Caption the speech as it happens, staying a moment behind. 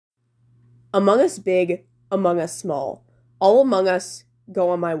Among us big, among us small, all among us go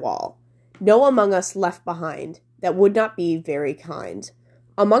on my wall. No among us left behind that would not be very kind.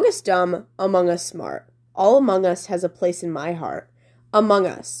 Among us dumb, among us smart, all among us has a place in my heart. Among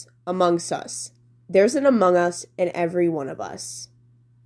us, amongst us, there's an among us in every one of us.